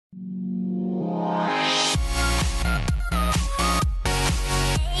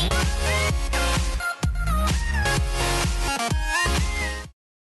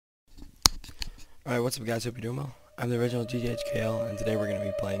What's up guys, hope you're doing well. I'm the original GJHKL and today we're going to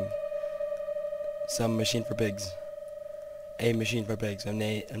be playing some Machine for Pigs. A Machine for Pigs.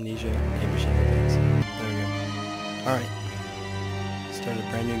 Amnesia, A Machine for Pigs. There we go. Alright. Start a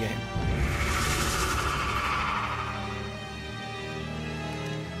brand new game.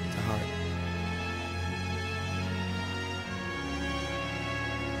 It's a heart.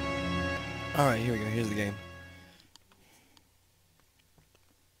 Alright, here we go. Here's the game.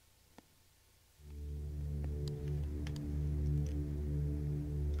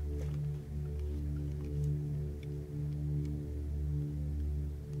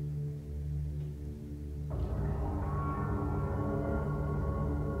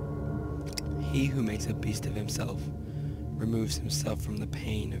 He who makes a beast of himself removes himself from the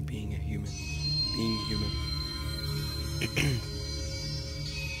pain of being a human.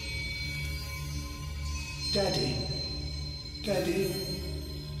 Daddy, Daddy,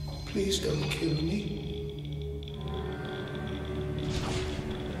 please don't kill me.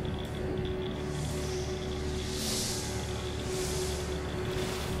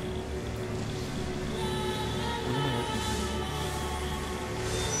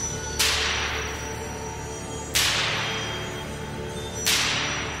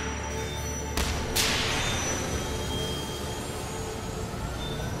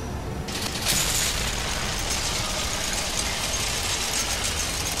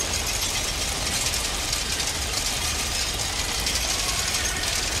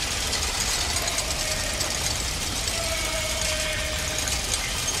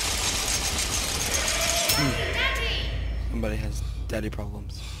 Somebody has daddy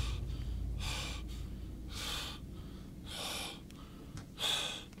problems.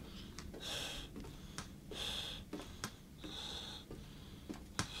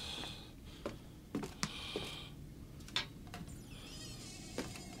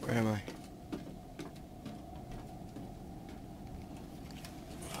 Where am I?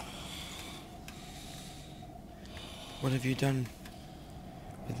 What have you done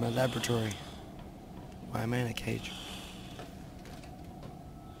with my laboratory? Why am I in a cage?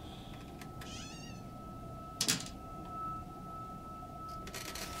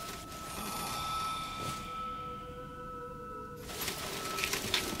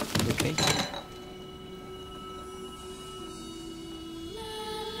 Okay.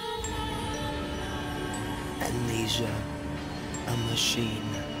 Amnesia, a machine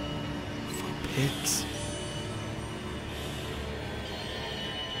for pigs.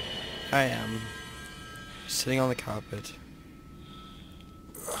 I am sitting on the carpet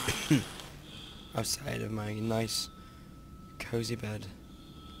outside of my nice cozy bed.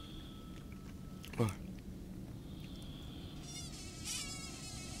 Oh.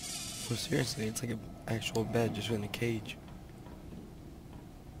 Well, seriously, it's like an actual bed just in a cage.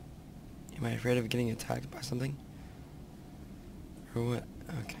 Am I afraid of getting attacked by something? Or what?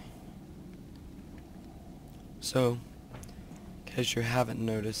 Okay. So, in case you haven't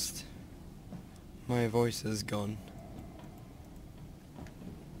noticed, my voice is gone.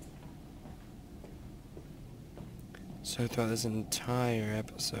 So throughout this entire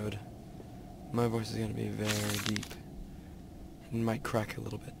episode, my voice is going to be very deep. And might crack a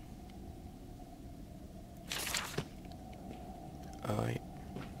little bit. Alright.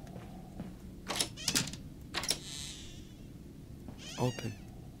 Open.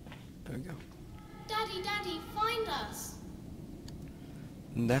 There we go. Daddy, Daddy, find us.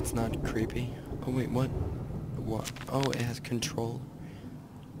 That's not creepy. Oh wait, what? What? Oh, it has control.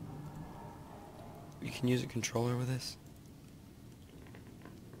 You can use a controller with this?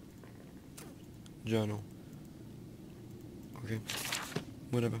 Journal. Okay.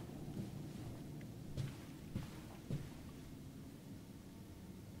 Whatever.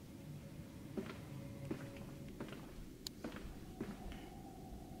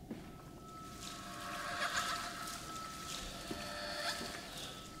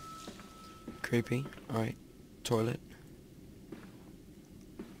 Creepy. Alright. Toilet.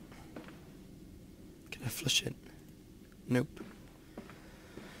 Can I flush it? Nope.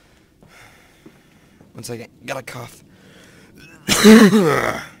 One second. Got a cough.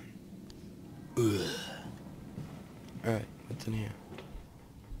 Alright. What's in here?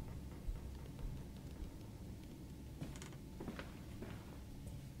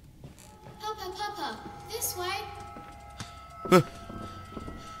 Papa, Papa, this way. Huh.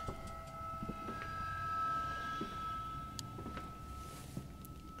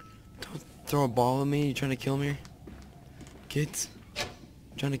 Throw a ball at me? You trying to kill me? Kids? You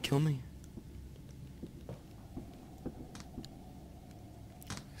trying to kill me?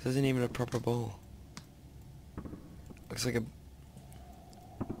 This isn't even a proper ball. Looks like a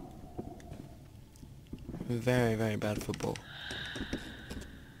Very, very bad football.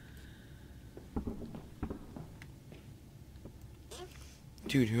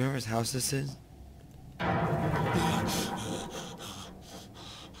 Dude, whoever's house this is.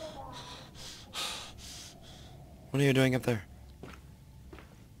 What are you doing up there?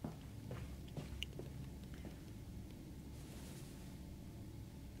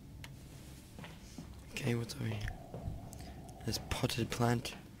 Okay, what's over here? This potted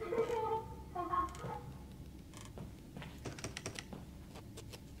plant.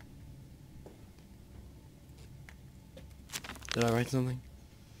 Did I write something?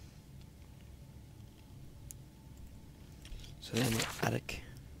 So then the attic.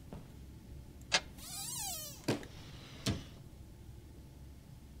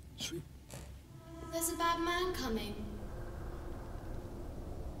 Sweet. There's a bad man coming.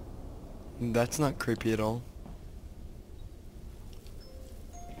 That's not creepy at all.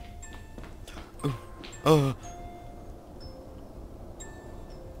 Oh. Oh.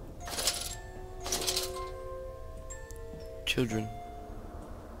 Children.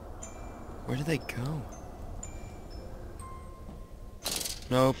 Where do they go?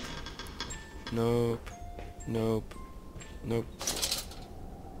 Nope. Nope. Nope. Nope.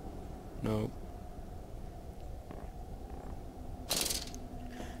 Nope.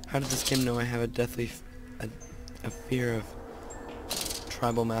 How did this game know I have a deathly a fear of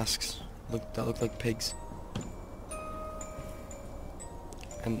tribal masks that look like pigs?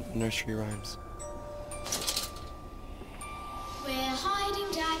 And nursery rhymes. We're hiding,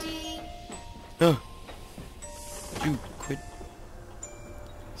 Daddy. Oh! Dude, quit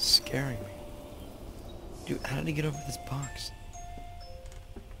scaring me. Dude, how did he get over this box?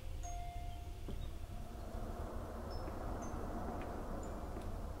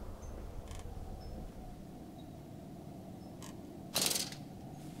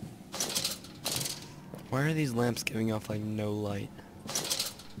 Why are these lamps giving off like no light?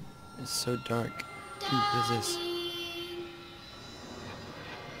 It's so dark. Dude, what is this? Daddy.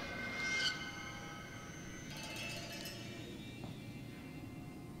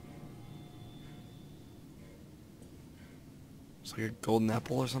 It's like a golden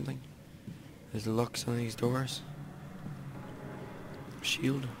apple or something. There's locks on these doors.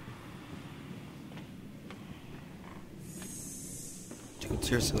 Shield. Dude,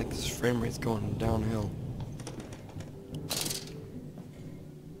 seriously, like this frame rate's going downhill.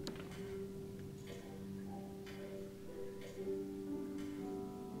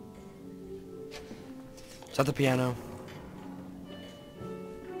 It's at the piano.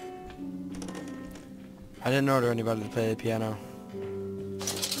 I didn't order anybody to play the piano.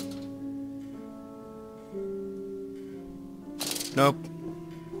 Nope.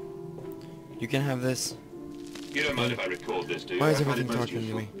 You can have this. You don't mind if I record this, do you? Why is I find everything it most talking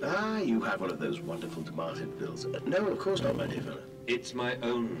to me? Ah, you have one of those wonderful tomated bills. No, of course not, my dear fellow. It's my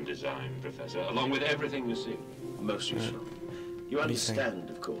own design, Professor, along with everything you see. Most useful. You What do you think? understand,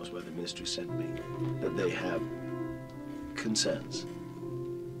 of course, why the ministry sent me, that they have concerns.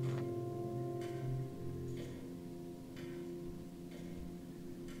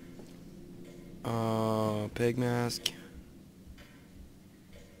 Pig mask.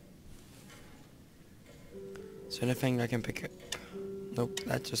 Is there anything I can pick up? Nope,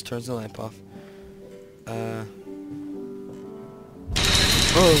 that just turns the lamp off. Oh.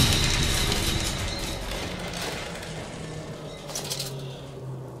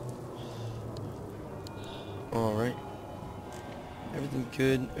 Alright. Everything's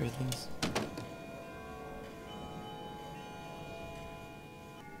good, everything's...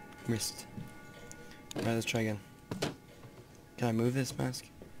 Missed. Alright, let's try again. Can I move this mask?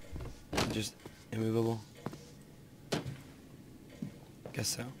 Just immovable? Guess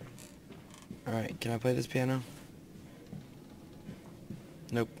so. Alright, can I play this piano?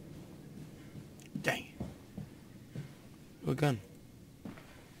 Nope. Dang. Oh, a gun.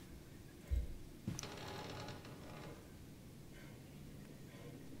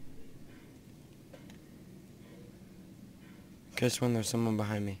 Could have sworn there's someone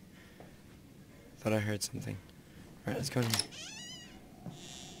behind me. Thought I heard something. Alright, let's go in here.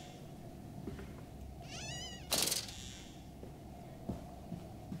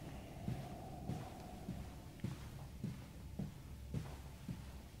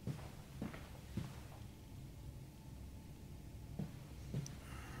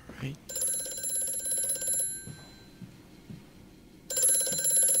 Right.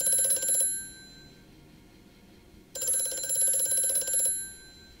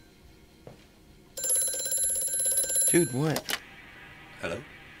 Dude, what? Hello?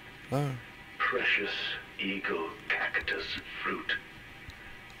 Oh. Precious eagle cactus fruit,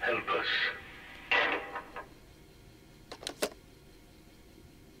 help us.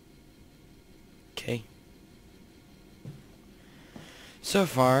 So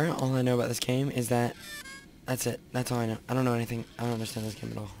far, all I know about this game is that that's it. That's all I know. I don't know anything. I don't understand this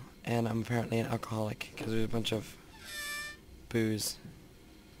game at all. And I'm apparently an alcoholic because there's a bunch of booze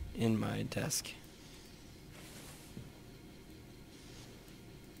in my desk.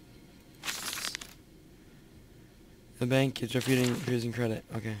 The bank is refusing credit.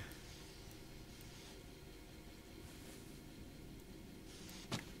 Okay.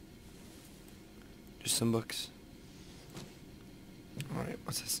 Just some books. Alright,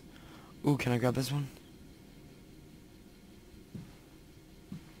 what's this? Ooh, can I grab this one?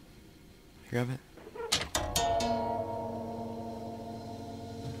 Grab it.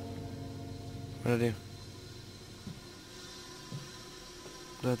 What'd I do?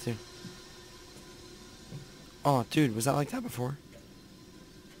 What did that do? Oh, dude, was that like that before?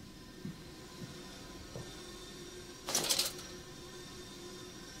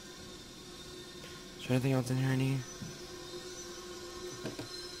 Is there anything else in here I need?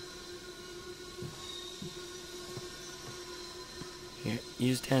 Here,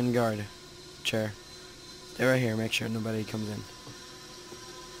 use 10 guard. Chair. Stay right here, make sure nobody comes in.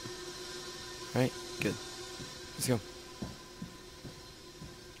 Right? Good. Let's go.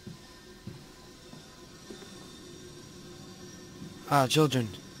 Ah, children.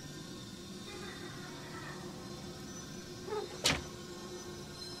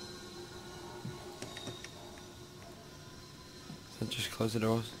 So just close the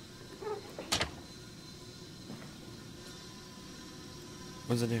doors.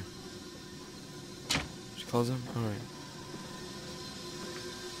 What does it do? Just close them? Alright.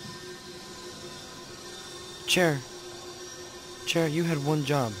 Chair. Chair, you had one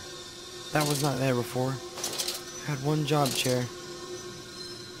job. That was not there before. You had one job, Chair.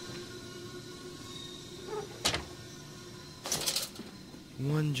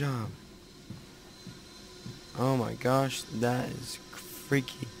 One job. Oh my gosh, that is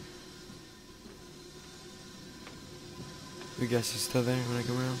freaky. I guess he's still there when I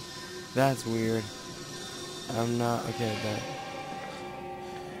come around. That's weird. I'm not okay with that.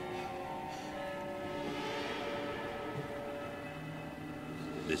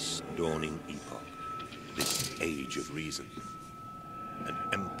 This dawning epoch, this age of reason, an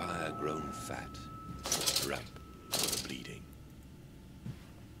empire grown fat, ripe for the bleeding.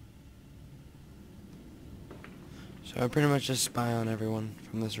 So I pretty much just spy on everyone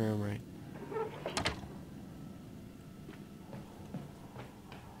from this room, right?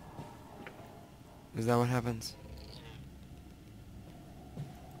 Is that what happens? I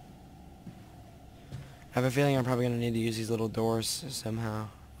have a feeling I'm probably going to need to use these little doors somehow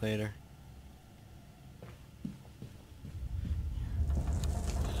later.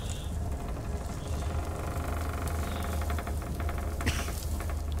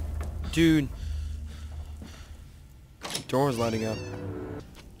 Dude. Door's lighting up.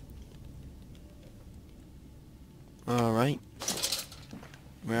 Alright.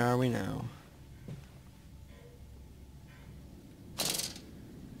 Where are we now?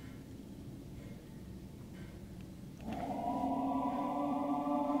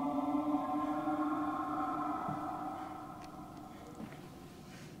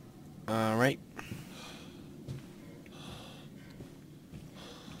 Alright.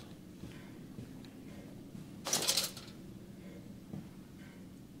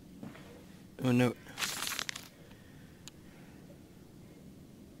 Oh no.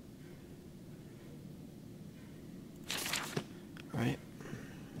 Alright.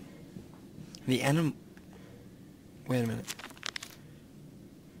 The animal. Wait a minute.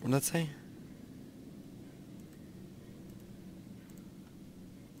 What did that say?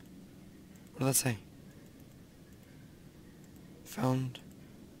 What did that say? Found.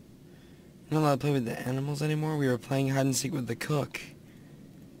 You're not allowed to play with the animals anymore? We were playing hide and seek with the cook.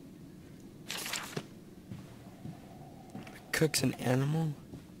 The cook's an animal?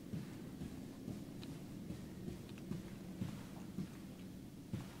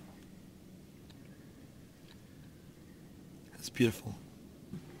 That's beautiful.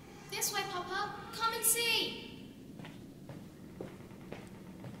 This way, Papa. Come and see.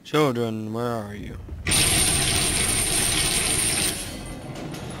 Children, where are you?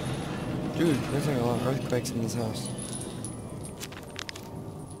 Dude, there's like a lot of earthquakes in this house.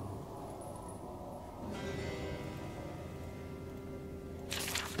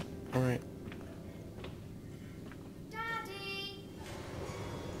 Alright. Daddy.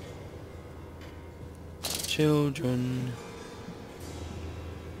 Children.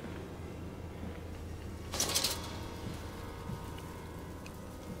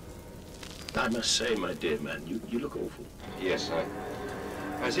 I must say, my dear man, you look awful. Yes,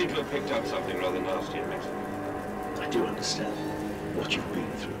 I seem to have picked up something rather nasty in Mexico. I do understand. what you've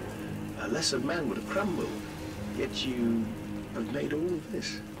been through. A lesser man would have crumbled. Yet you have made all of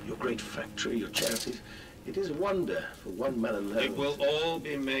this. Your great factory, your charities. It is a wonder for one man alone. It will all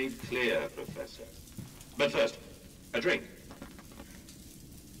be made clear, Professor. But first, a drink.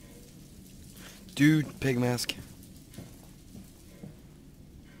 Dude, pig mask.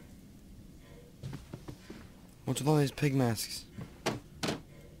 What's with all these pig masks?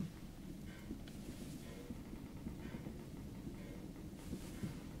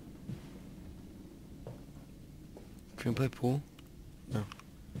 Can we play pool? No.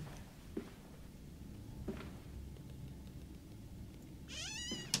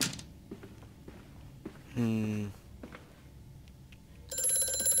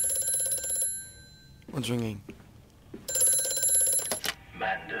 What's ringing?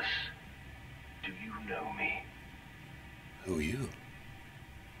 Mandus, do you know me? Who are you?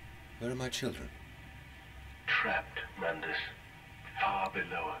 Where are my children? Trapped, Mandus, far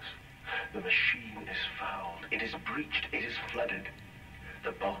below us. The machine is fouled. It is breached. It is flooded.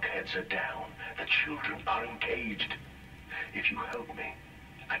 The bulkheads are down. The children are encaged. If you help me,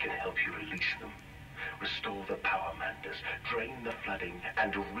 I can help you release them. Restore the power, Mandus. Drain the flooding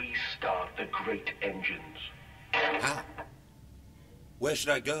and restart the great engines. How? Where should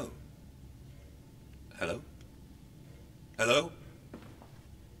I go? Hello? Hello?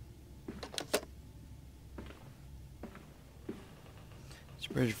 It's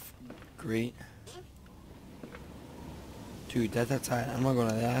pretty great. Dude, that's outside. I'm not going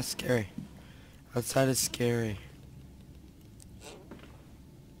to that. That's scary. Outside is scary.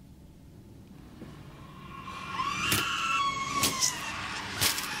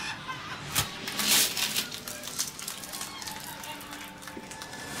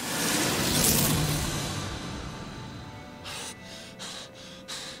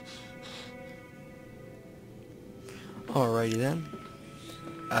 Alrighty then.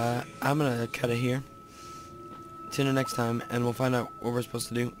 I'm gonna cut it here. Tune in next time and we'll find out what we're supposed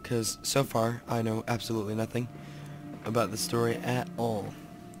to do, because so far I know absolutely nothing about the story at all.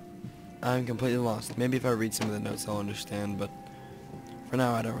 I'm completely lost. Maybe if I read some of the notes I'll understand, but for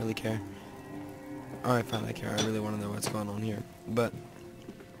now I don't really care. Alright, fine, I care. I really want to know what's going on here. But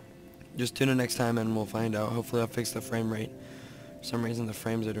just tune in next time and we'll find out. Hopefully I'll fix the frame rate. For some reason the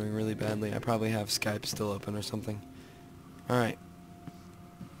frames are doing really badly. I probably have Skype still open or something. Alright.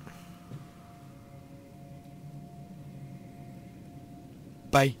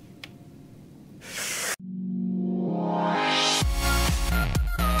 Bye.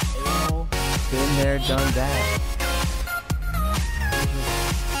 Been there, done that.